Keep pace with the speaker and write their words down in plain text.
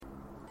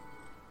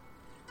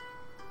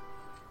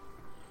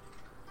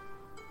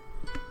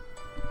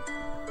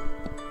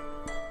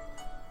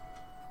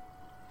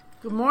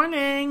Good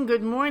morning,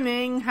 good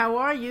morning. How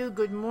are you?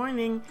 Good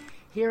morning.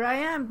 Here I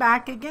am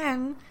back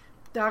again,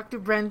 Dr.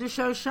 Brenda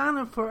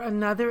Shoshana, for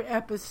another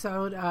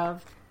episode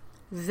of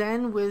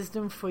Zen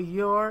Wisdom for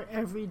Your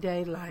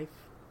Everyday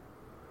Life.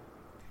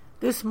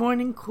 This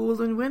morning,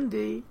 cool and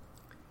windy.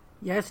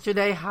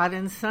 Yesterday, hot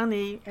and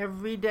sunny.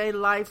 Everyday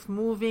life,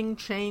 moving,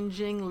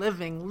 changing,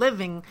 living.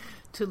 Living.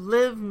 To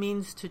live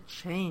means to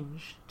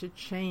change,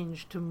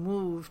 to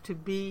move, to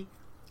be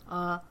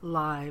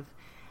alive.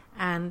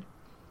 And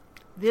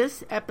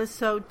this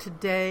episode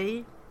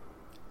today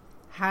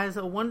has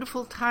a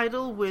wonderful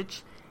title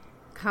which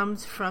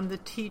comes from the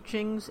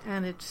teachings,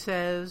 and it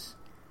says,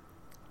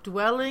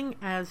 Dwelling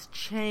as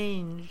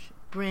Change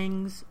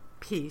Brings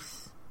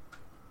Peace.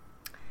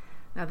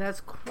 Now that's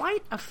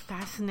quite a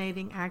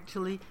fascinating,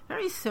 actually,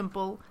 very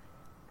simple,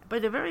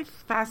 but a very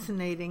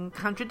fascinating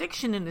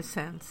contradiction in a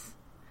sense.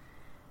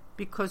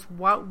 Because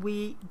what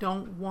we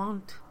don't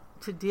want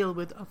to deal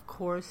with, of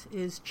course,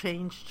 is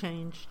change.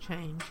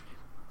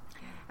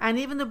 And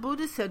even the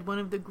Buddha said one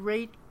of the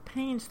great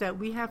pains that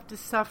we have to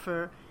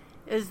suffer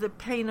is the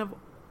pain of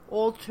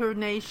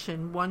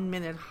alternation. 1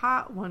 minute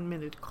hot, 1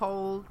 minute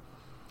cold.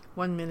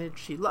 1 minute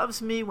she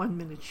loves me, 1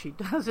 minute she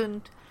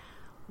doesn't.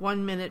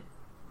 1 minute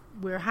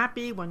we're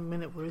happy, 1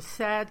 minute we're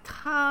sad.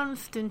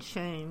 Constant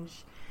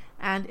change.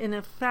 And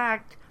in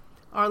fact,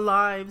 our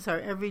lives,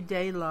 our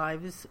everyday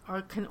lives,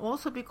 can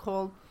also be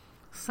called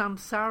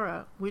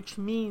samsara, which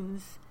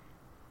means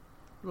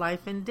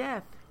life and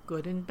death.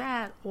 Good and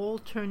bad,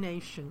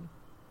 alternation,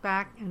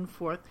 back and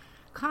forth,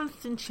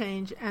 constant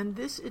change, and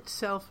this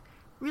itself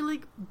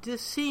really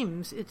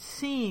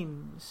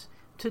seems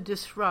to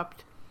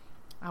disrupt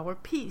our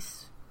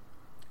peace,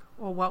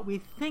 or what we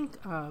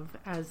think of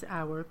as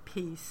our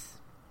peace.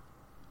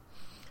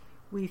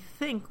 We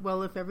think,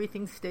 well, if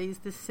everything stays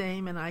the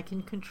same and I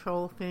can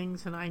control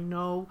things and I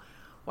know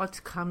what's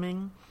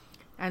coming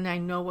and I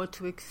know what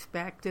to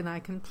expect and I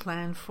can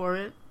plan for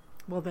it,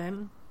 well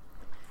then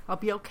I'll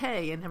be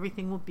okay, and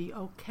everything will be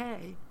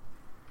okay.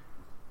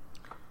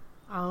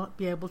 I'll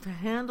be able to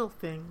handle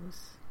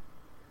things.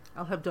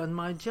 I'll have done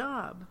my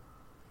job.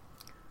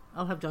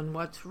 I'll have done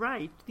what's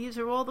right. These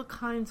are all the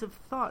kinds of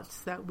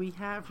thoughts that we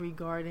have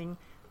regarding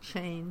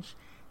change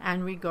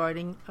and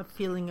regarding a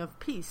feeling of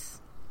peace.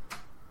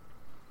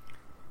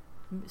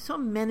 So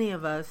many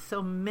of us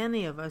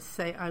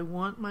say, I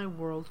want my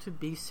world to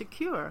be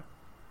secure,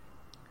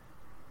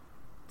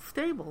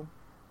 stable,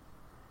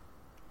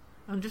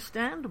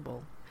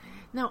 understandable.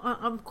 Now,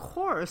 of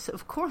course,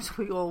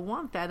 we all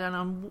want that, and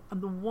on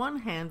the one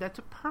hand, that's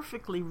a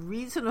perfectly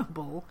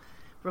reasonable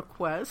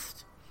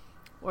request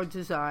or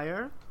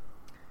desire.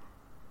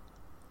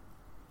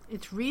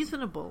 It's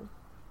reasonable,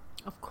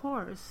 of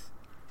course.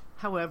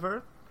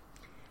 However,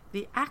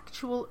 the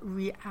actual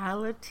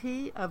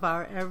reality of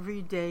our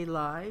everyday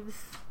lives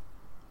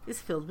is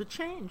filled with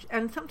change,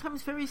 and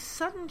sometimes very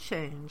sudden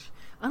change,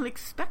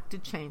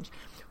 unexpected change.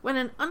 When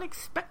an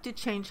unexpected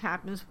change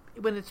happens,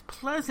 when it's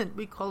pleasant,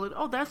 we call it,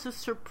 oh, that's a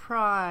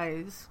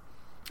surprise.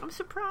 I'm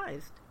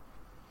surprised.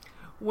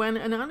 When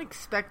an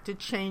unexpected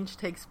change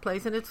takes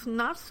place and it's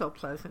not so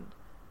pleasant,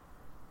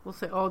 we'll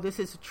say, oh, this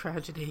is a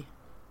tragedy.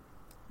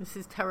 This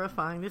is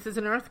terrifying. This is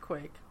an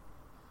earthquake.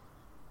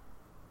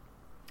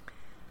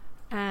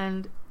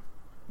 And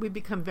we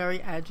become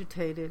very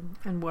agitated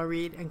and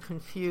worried and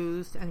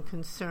confused and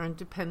concerned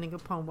depending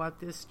upon what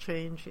this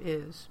change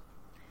is.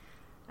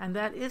 And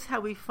that is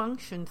how we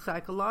function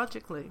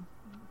psychologically.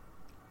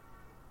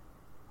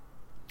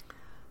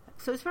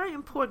 So it's very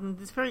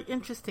important, it's very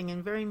interesting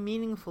and very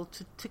meaningful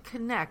to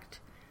connect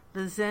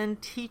the Zen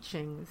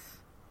teachings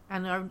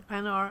and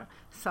our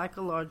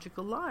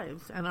psychological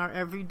lives and our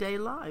everyday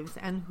lives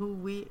and who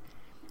we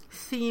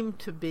seem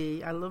to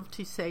be. I love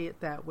to say it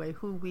that way,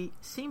 who we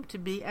seem to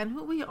be and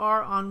who we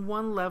are on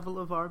one level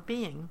of our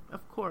being,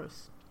 of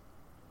course.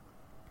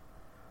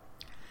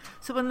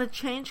 So when the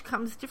change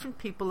comes, different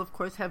people, of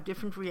course, have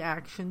different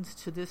reactions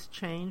to this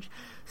change.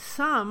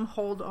 Some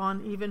hold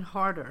on even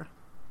harder.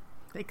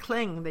 They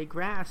cling, they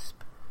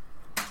grasp.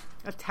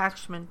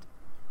 Attachment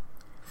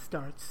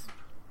starts.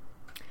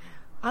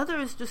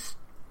 Others just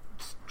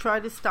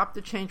try to stop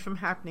the change from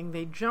happening.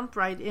 They jump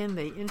right in,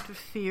 they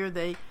interfere,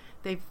 they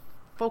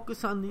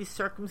focus on these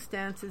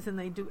circumstances, and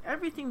they do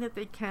everything that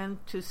they can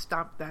to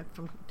stop that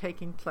from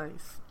taking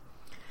place.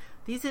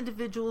 These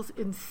individuals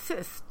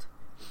insist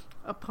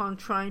upon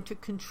trying to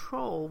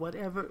control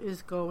whatever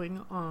is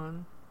going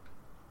on.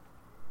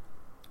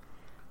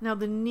 Now,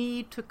 the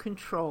need to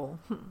control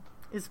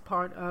is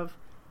part of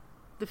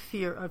the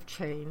fear of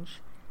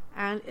change,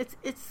 and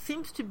it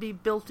seems to be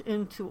built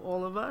into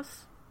all of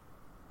us.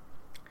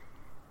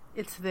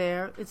 It's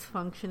there, it's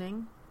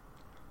functioning,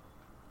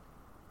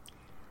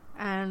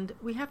 and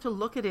we have to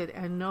look at it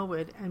and know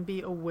it and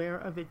be aware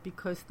of it,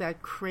 because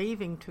that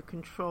craving to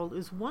control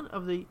is one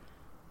of the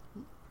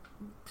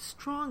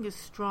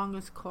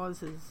strongest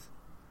causes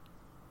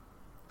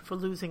for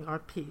losing our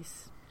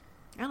peace,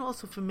 and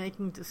also for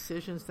making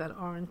decisions that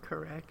aren't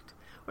correct,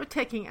 or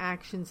taking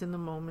actions in the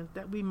moment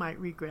that we might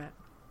regret.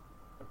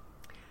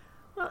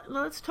 Well,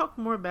 let's talk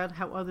more about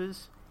how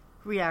others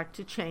react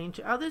to change.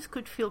 Others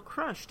could feel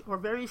crushed or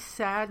very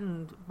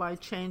saddened by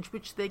change,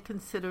 which they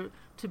consider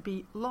to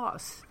be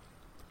loss.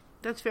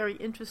 That's very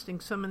interesting.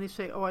 So many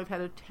say, oh, I've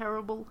had a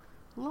terrible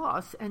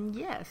loss. And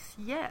yes,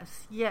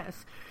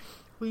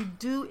 we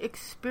do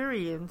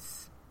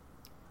experience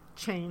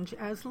change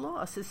as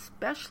loss,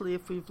 especially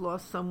if we've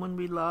lost someone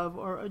we love,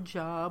 or a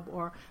job,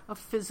 or a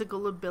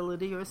physical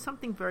ability, or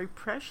something very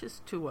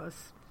precious to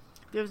us.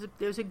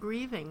 There's a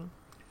grieving.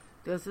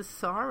 There's a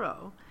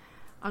sorrow.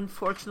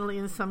 Unfortunately,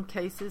 in some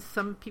cases,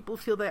 some people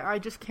feel that I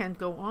just can't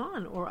go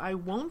on, or I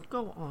won't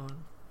go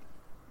on.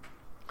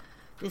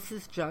 This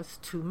is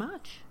just too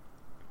much.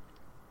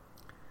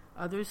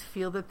 Others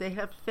feel that they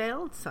have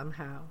failed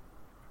somehow,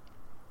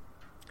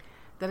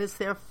 that it's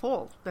their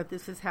fault that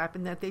this has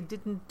happened, that they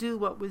didn't do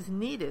what was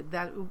needed,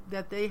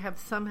 that they have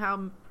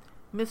somehow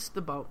missed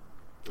the boat.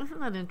 Isn't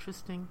that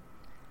interesting?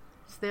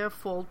 It's their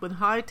fault. When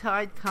high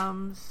tide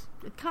comes,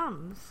 it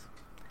comes.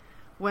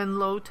 When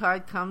low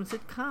tide comes,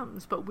 it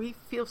comes. But we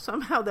feel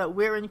somehow that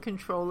we're in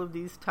control of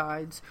these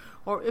tides,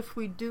 or if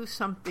we do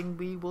something,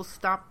 we will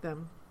stop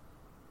them.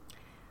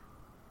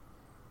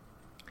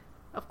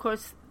 Of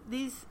course,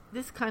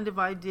 this kind of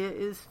idea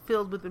is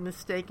filled with the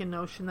mistaken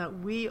notion that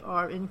we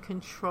are in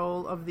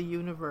control of the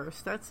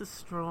universe. That's a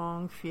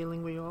strong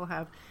feeling we all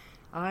have.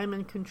 I'm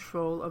in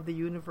control of the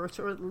universe,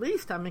 or at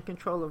least I'm in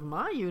control of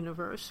my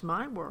universe,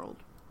 my world.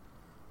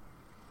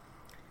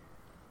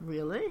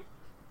 Really?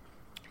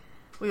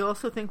 We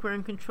also think we're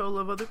in control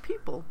of other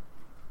people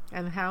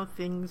and how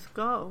things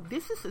go.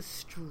 This is a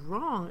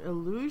strong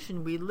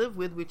illusion we live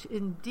with, which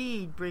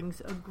indeed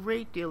brings a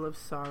great deal of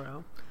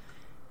sorrow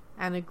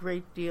and a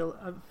great deal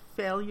of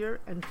failure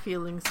and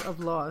feelings of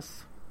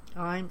loss.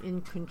 I'm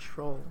in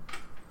control.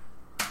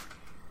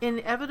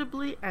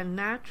 Inevitably and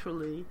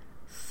naturally,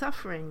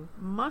 suffering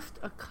must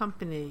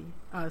accompany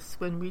us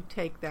when we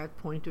take that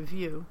point of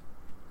view.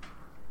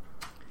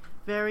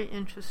 Very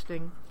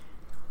interesting.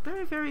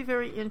 Very, very,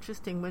 very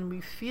interesting when we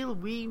feel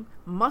we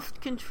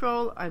must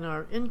control and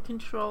are in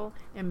control.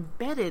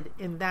 Embedded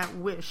in that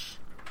wish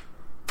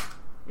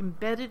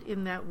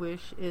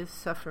is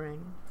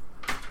suffering.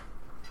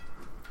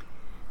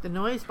 The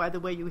noise, by the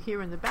way, you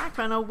hear in the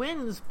background are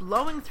winds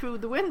blowing through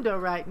the window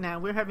right now.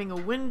 We're having a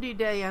windy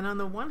day, and on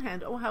the one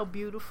hand, oh, how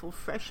beautiful,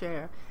 fresh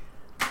air.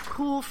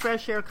 Cool,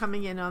 fresh air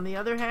coming in. On the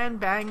other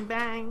hand, bang,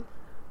 bang,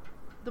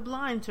 the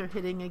blinds are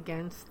hitting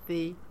against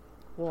the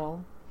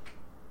wall.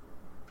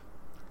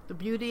 The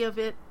beauty of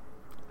it,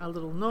 a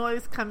little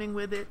noise coming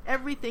with it,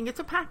 everything. It's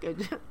a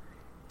package.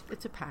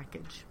 It's a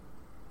package.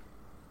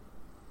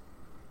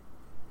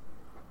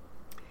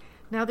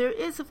 Now, there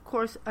is, of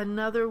course,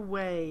 another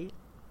way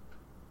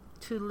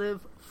to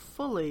live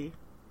fully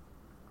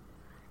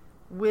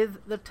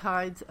with the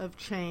tides of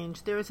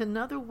change. There is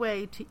another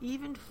way to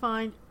even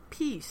find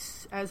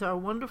peace, as our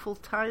wonderful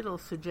title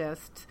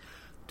suggests.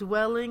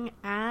 Dwelling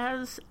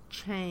as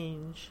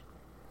change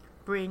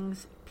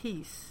brings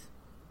peace.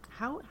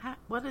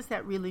 What does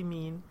that really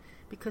mean?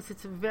 Because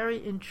it's a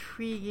very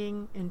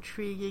intriguing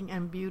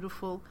and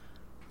beautiful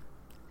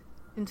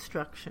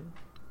instruction.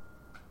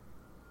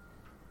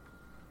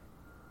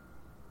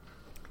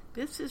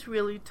 This is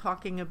really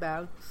talking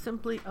about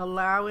simply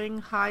allowing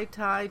high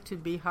tide to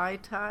be high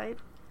tide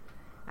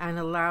and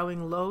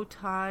allowing low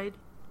tide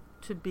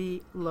to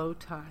be low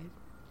tide.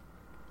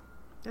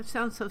 That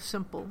sounds so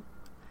simple,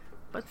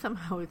 but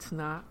somehow it's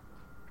not.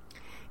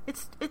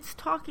 It's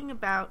talking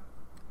about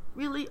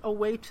really a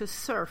way to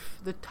surf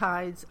the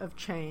tides of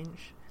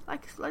change.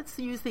 Like, let's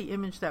use the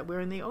image that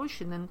we're in the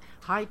ocean and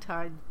high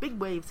tide, big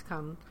waves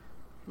come,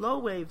 low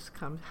waves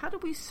come. How do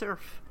we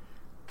surf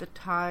the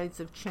tides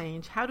of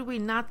change? How do we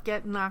not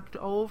get knocked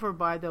over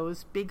by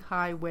those big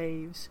high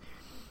waves?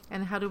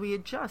 And how do we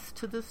adjust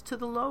to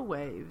the low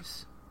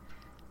waves?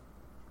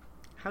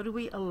 How do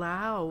we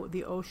allow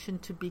the ocean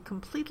to be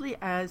completely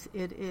as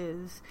it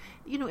is?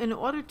 You know, in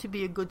order to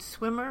be a good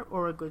swimmer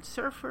or a good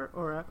surfer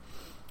or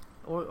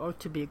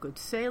to be a good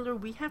sailor,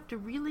 we have to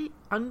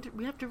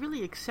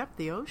really accept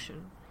the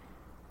ocean.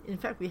 In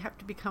fact, we have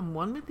to become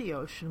one with the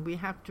ocean. We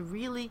have to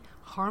really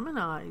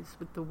harmonize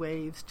with the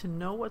waves, to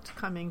know what's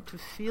coming, to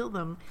feel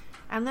them,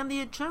 and then the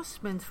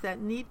adjustments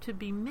that need to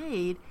be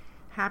made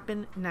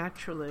happen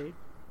naturally.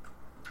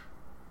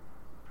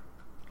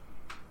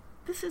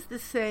 This is the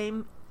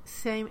same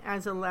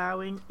as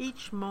allowing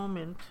each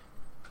moment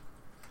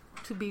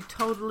to be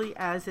totally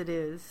as it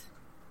is.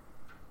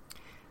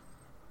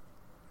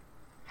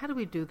 How do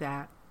we do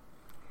that?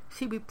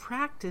 See, we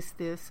practice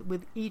this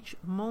with each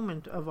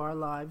moment of our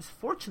lives.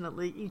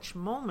 Fortunately, each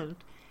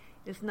moment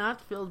is not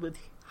filled with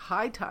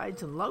high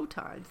tides and low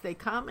tides. They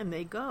come and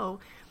they go.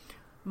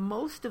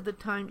 Most of the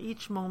time,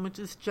 each moment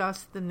is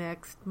just the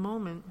next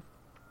moment.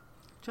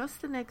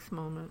 Just the next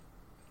moment.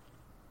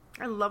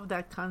 I love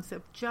that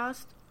concept,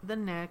 just the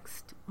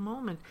next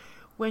moment.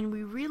 When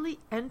we really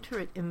enter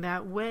it in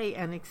that way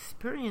and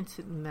experience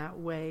it in that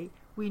way,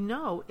 we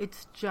know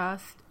it's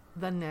just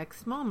the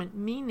next moment,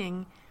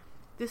 meaning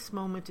this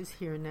moment is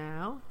here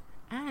now,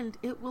 and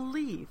it will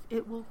leave.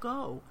 It will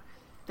go.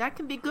 That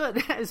can be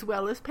good as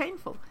well as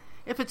painful.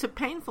 If it's a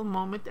painful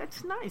moment,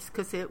 that's nice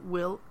because it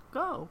will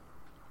go.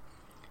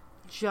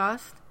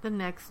 Just the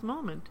next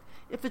moment.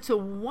 If it's a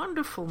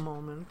wonderful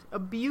moment, a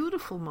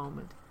beautiful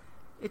moment,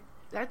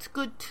 that's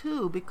good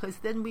too, because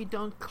then we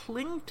don't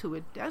cling to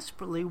it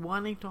desperately,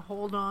 wanting to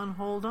hold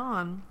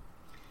on.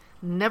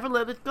 Never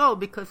let it go,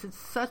 because it's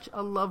such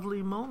a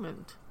lovely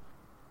moment.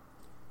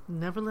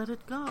 Never let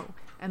it go.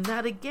 And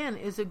that, again,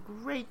 is a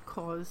great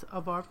cause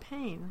of our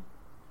pain.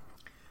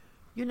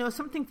 You know,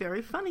 something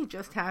very funny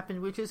just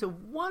happened, which is a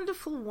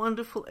wonderful,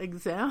 wonderful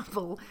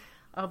example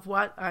of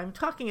what I'm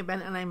talking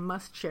about, and I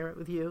must share it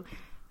with you.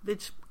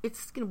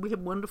 We have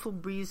wonderful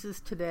breezes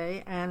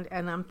today, and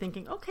I'm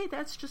thinking, okay,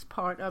 that's just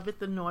part of it,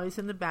 the noise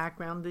in the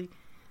background,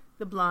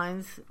 the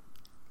blinds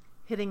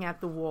hitting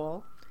at the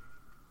wall.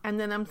 And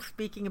then I'm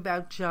speaking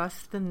about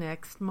just the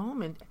next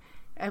moment.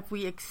 If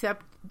we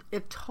accept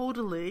it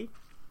totally,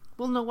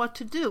 we'll know what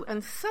to do.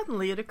 And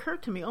suddenly it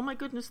occurred to me, oh my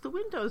goodness, the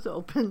window's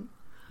open.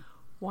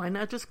 Why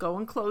not just go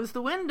and close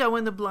the window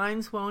and the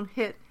blinds won't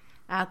hit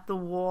at the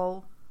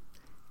wall?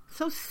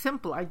 So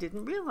simple. I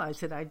didn't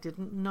realize it. I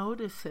didn't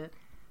notice it.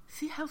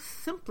 See how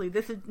simply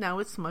this is. Now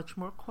it's much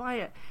more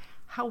quiet.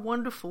 How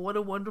wonderful. What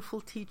a wonderful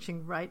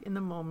teaching right in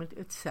the moment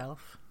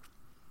itself.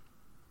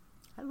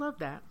 I love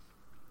that.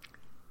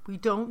 We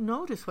don't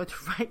notice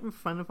what's right in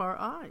front of our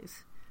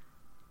eyes.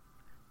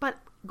 But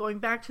going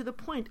back to the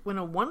point, when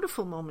a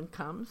wonderful moment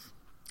comes,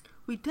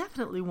 we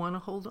definitely want to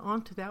hold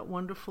on to that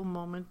wonderful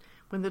moment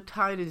when the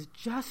tide is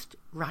just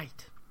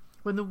right,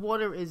 when the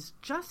water is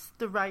just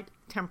the right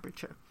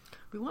temperature.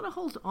 We want to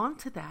hold on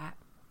to that.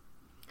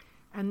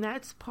 And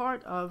that's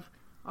part of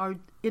our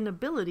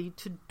inability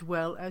to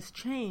dwell as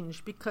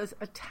change, because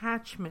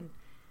attachment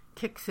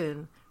kicks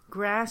in,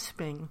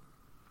 grasping,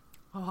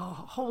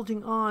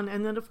 holding on.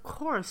 And then, of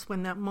course,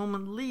 when that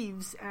moment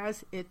leaves,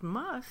 as it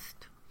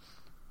must,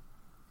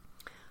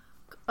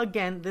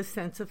 again, this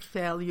sense of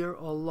failure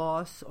or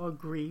loss or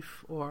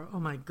grief or, oh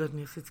my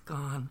goodness, it's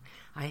gone.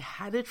 I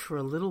had it for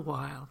a little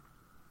while,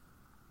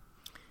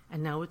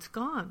 and now it's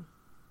gone.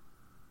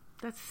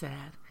 That's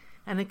sad.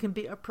 And it can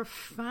be a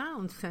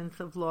profound sense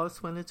of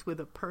loss when it's with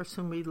a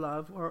person we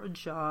love, or a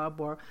job,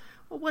 or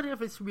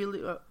whatever is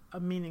really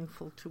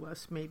meaningful to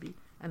us, maybe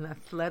an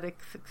athletic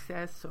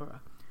success or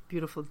a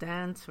beautiful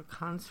dance or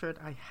concert.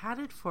 I had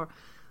it for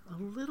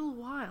a little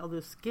while,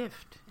 this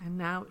gift, and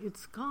now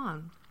it's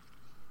gone.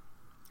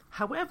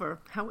 However,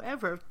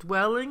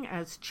 dwelling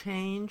as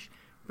change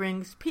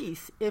brings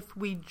peace. If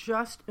we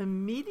just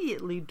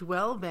immediately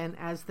dwell then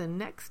as the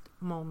next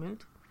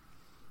moment,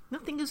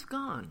 nothing is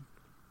gone.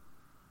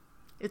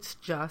 It's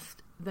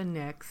just the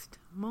next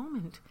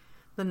moment.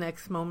 The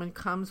next moment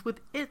comes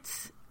with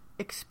its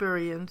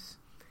experience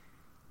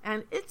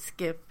and its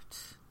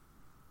gifts.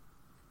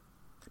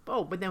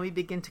 But then we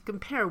begin to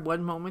compare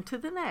one moment to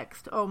the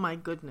next. Oh my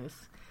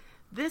goodness.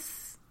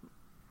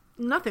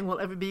 Nothing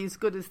will ever be as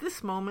good as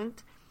this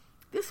moment.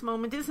 This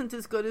moment isn't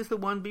as good as the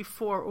one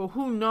before, or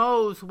who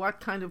knows what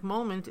kind of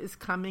moment is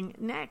coming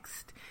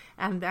next.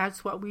 And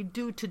that's what we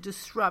do to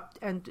disrupt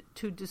and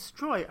to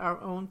destroy our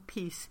own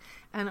peace.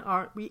 And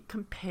we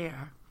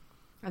compare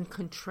and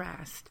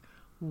contrast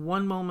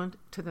one moment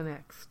to the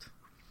next.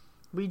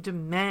 We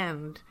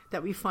demand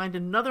that we find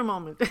another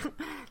moment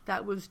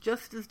that was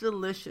just as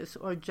delicious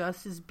or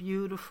just as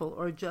beautiful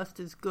or just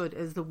as good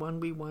as the one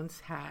we once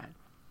had.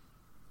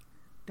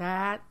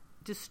 That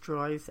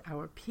destroys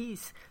our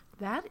peace.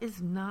 That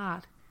is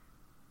not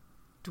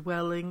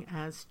dwelling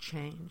as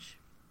change.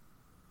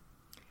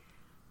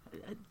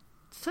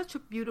 Such a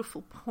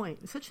beautiful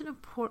point, such an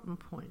important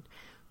point.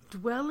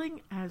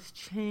 Dwelling as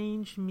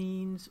change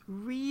means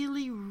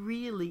really,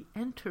 really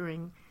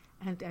entering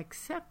and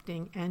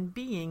accepting and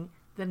being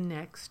the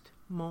next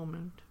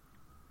moment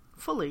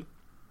fully.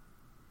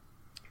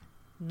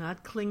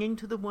 Not clinging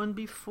to the one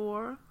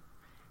before,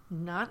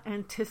 not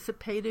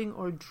anticipating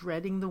or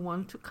dreading the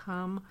one to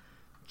come,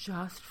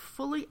 just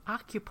fully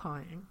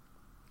occupying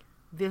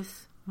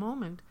this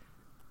moment.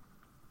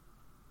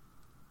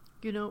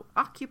 You know,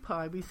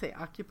 occupy, we say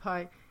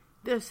occupy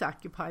this,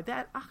 occupy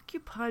that,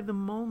 occupy the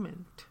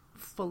moment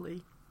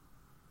fully.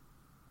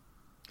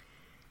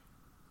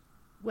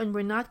 When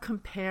we're not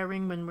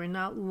comparing, when we're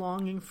not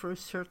longing for a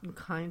certain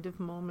kind of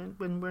moment,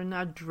 when we're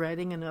not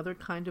dreading another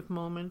kind of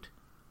moment,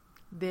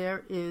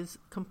 there is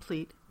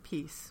complete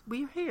peace.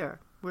 We're here.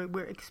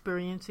 We're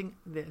experiencing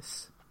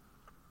this.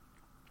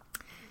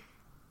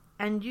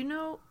 And you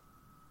know,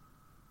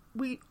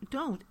 we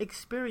don't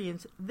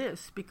experience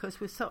this because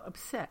we're so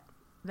upset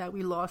that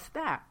we lost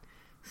that.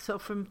 So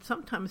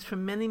sometimes for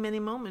many, many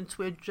moments,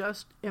 we're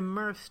just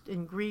immersed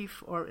in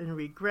grief or in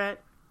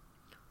regret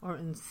or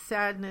in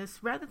sadness,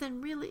 rather than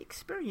really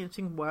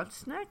experiencing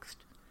what's next.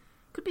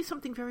 Could be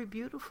something very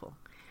beautiful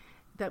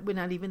that we're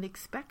not even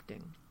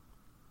expecting.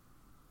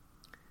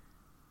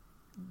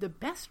 The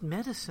best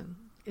medicine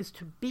is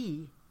to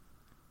be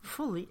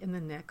fully in the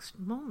next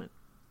moment.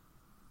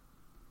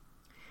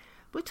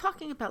 We're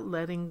talking about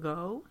letting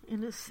go,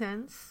 in a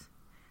sense.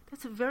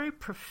 That's a very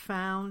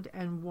profound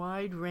and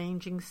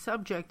wide-ranging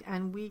subject,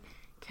 and we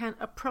can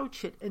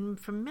approach it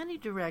from many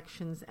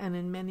directions and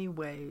in many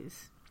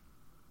ways.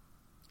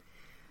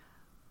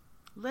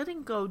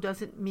 Letting go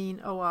doesn't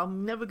mean, oh,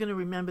 I'm never going to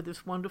remember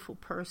this wonderful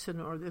person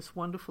or this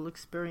wonderful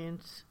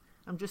experience.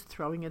 I'm just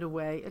throwing it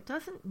away. It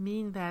doesn't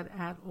mean that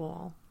at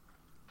all.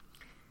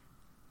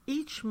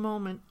 Each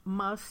moment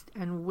must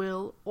and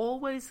will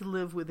always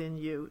live within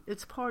you.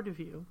 It's part of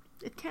you.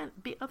 It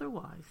can't be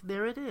otherwise.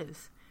 There it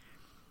is.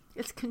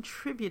 It's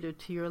contributed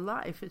to your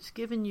life. It's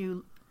given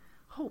you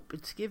hope.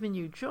 It's given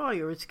you joy,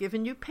 or it's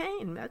given you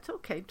pain. That's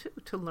okay, too,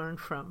 to learn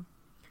from.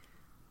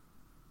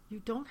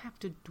 You don't have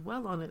to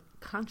dwell on it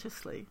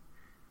consciously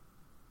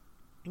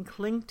and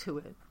cling to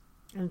it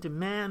and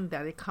demand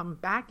that it come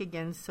back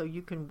again so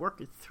you can work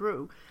it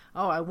through.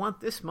 Oh, I want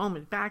this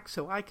moment back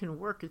so I can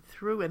work it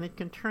through, and it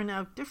can turn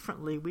out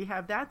differently. We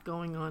have that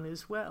going on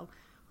as well.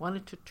 Want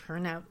it to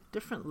turn out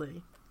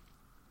differently.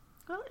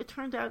 Well, it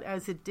turned out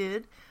as it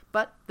did,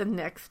 but the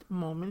next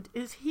moment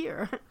is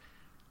here.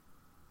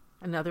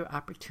 Another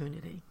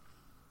opportunity.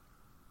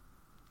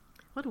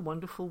 What a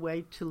wonderful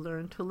way to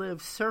learn to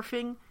live,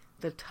 surfing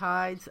the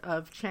tides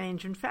of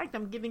change. In fact,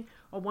 I'm giving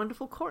a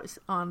wonderful course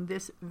on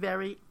this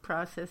very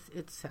process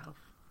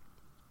itself.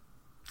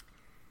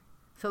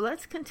 So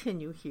let's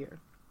continue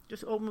here.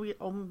 Just we're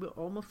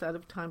almost out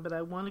of time, but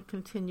I want to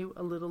continue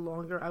a little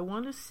longer. I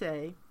want to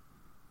say,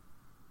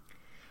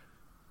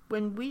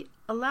 when we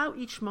allow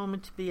each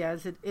moment to be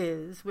as it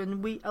is,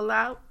 when we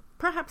allow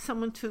perhaps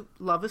someone to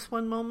love us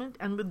one moment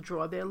and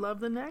withdraw their love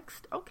the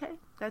next, okay,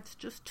 that's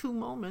just 2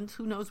 moments.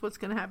 Who knows what's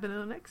going to happen in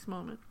the next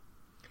moment?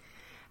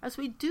 As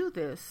we do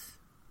this,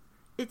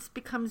 it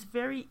becomes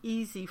very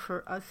easy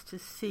for us to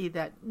see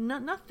that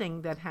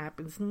nothing that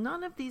happens,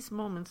 none of these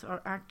moments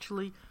are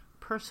actually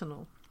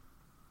personal.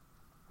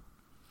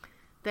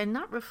 They're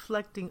not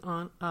reflecting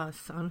on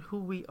us, on who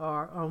we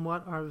are, on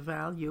what our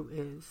value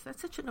is.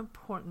 That's such an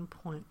important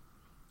point,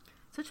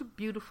 such a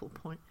beautiful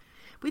point.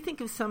 We think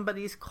if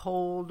somebody's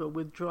cold or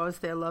withdraws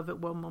their love at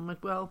one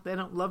moment, well, they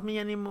don't love me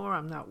anymore,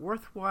 I'm not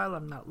worthwhile,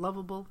 I'm not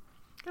lovable.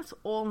 That's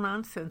all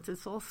nonsense.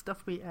 It's all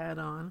stuff we add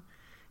on.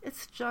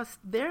 It's just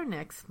their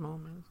next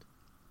moment.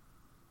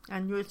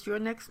 And it's your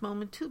next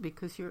moment too,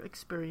 because you're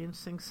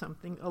experiencing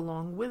something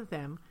along with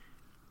them.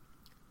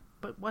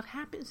 But what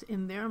happens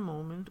in their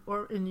moment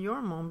or in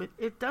your moment,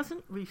 it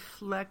doesn't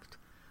reflect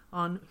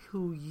on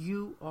who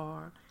you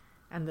are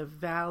and the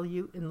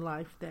value in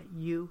life that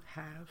you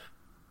have.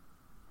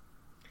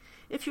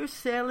 If you're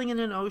sailing in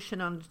an ocean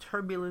on a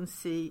turbulent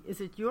sea,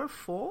 is it your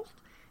fault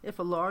if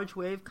a large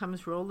wave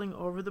comes rolling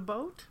over the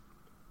boat?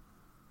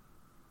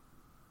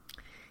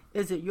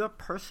 Is it your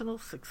personal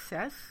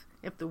success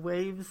if the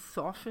waves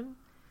soften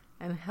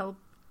and help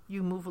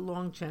you move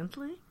along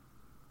gently?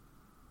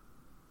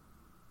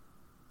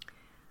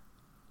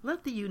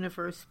 Let the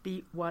universe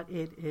be what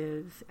it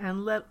is,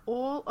 and let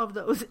all of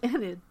those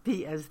in it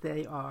be as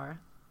they are.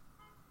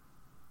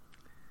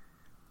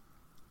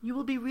 You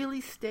will be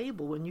really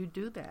stable when you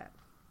do that.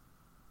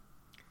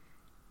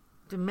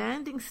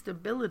 Demanding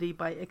stability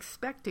by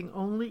expecting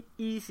only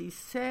easy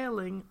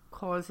sailing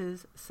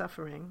causes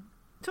suffering.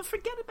 So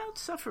forget about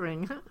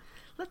suffering.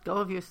 Let go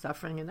of your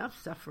suffering, enough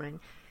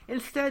suffering.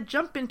 Instead,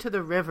 jump into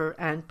the river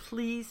and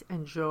please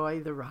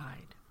enjoy the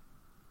ride.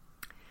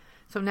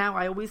 So now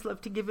I always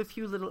love to give a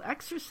few little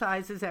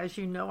exercises. As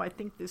you know, I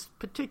think this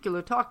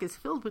particular talk is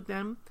filled with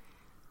them.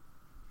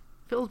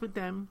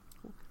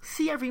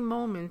 See every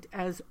moment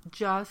as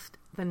just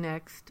the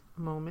next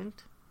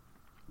moment.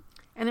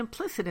 And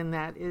implicit in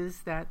that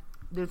is that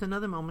there's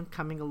another moment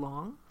coming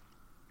along.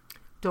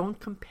 Don't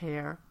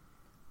compare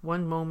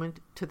one moment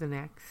to the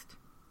next.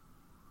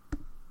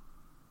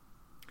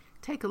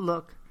 Take a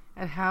look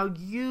at how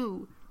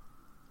you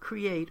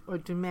create or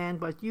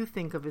demand what you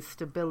think of as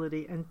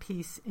stability and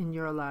peace in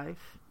your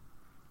life.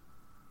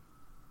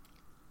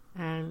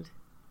 And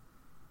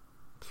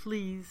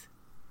please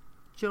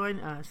join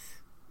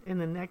us in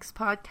the next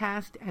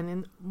podcast and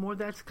in more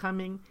that's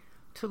coming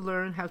to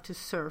learn how to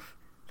surf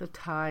the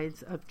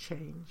tides of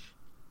change.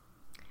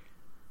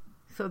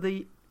 So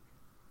the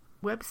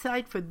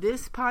website for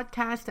this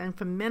podcast and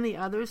for many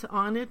others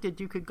on it that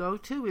you could go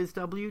to is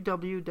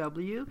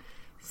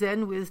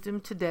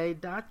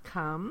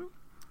www.zenwisdomtoday.com.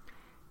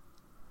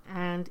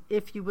 And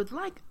if you would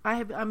like,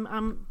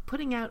 I'm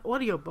putting out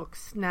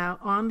audiobooks now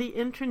on the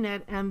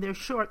internet, and they're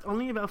short,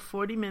 only about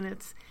 40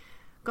 minutes,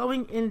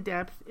 going in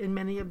depth in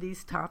many of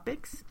these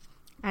topics.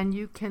 And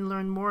you can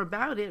learn more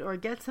about it or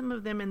get some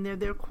of them, and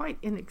they're quite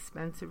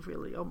inexpensive,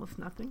 really, almost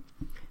nothing.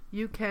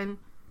 You can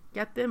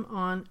get them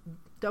on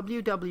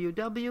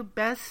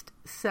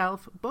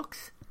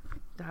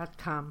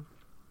www.bestselfbooks.com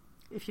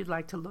if you'd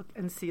like to look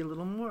and see a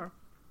little more.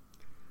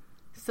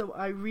 So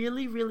I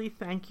really, really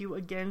thank you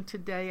again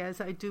today,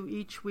 as I do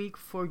each week,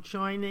 for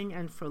joining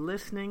and for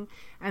listening.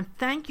 And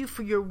thank you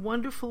for your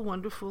wonderful,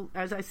 wonderful,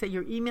 as I say,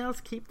 your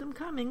emails. Keep them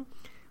coming.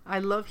 I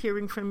love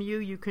hearing from you.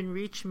 You can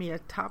reach me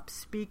at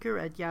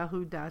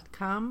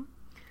topspeaker@yahoo.com.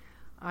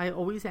 I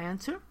always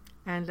answer,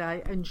 and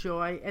I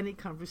enjoy any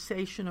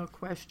conversation or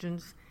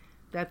questions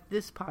that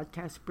this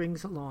podcast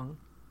brings along.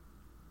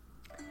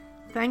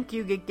 Thank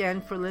you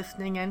again for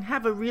listening, and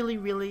have a really,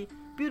 really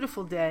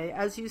beautiful day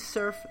as you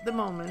surf the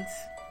moments.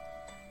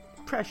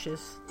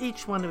 Precious.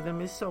 Each one of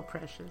them is so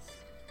precious.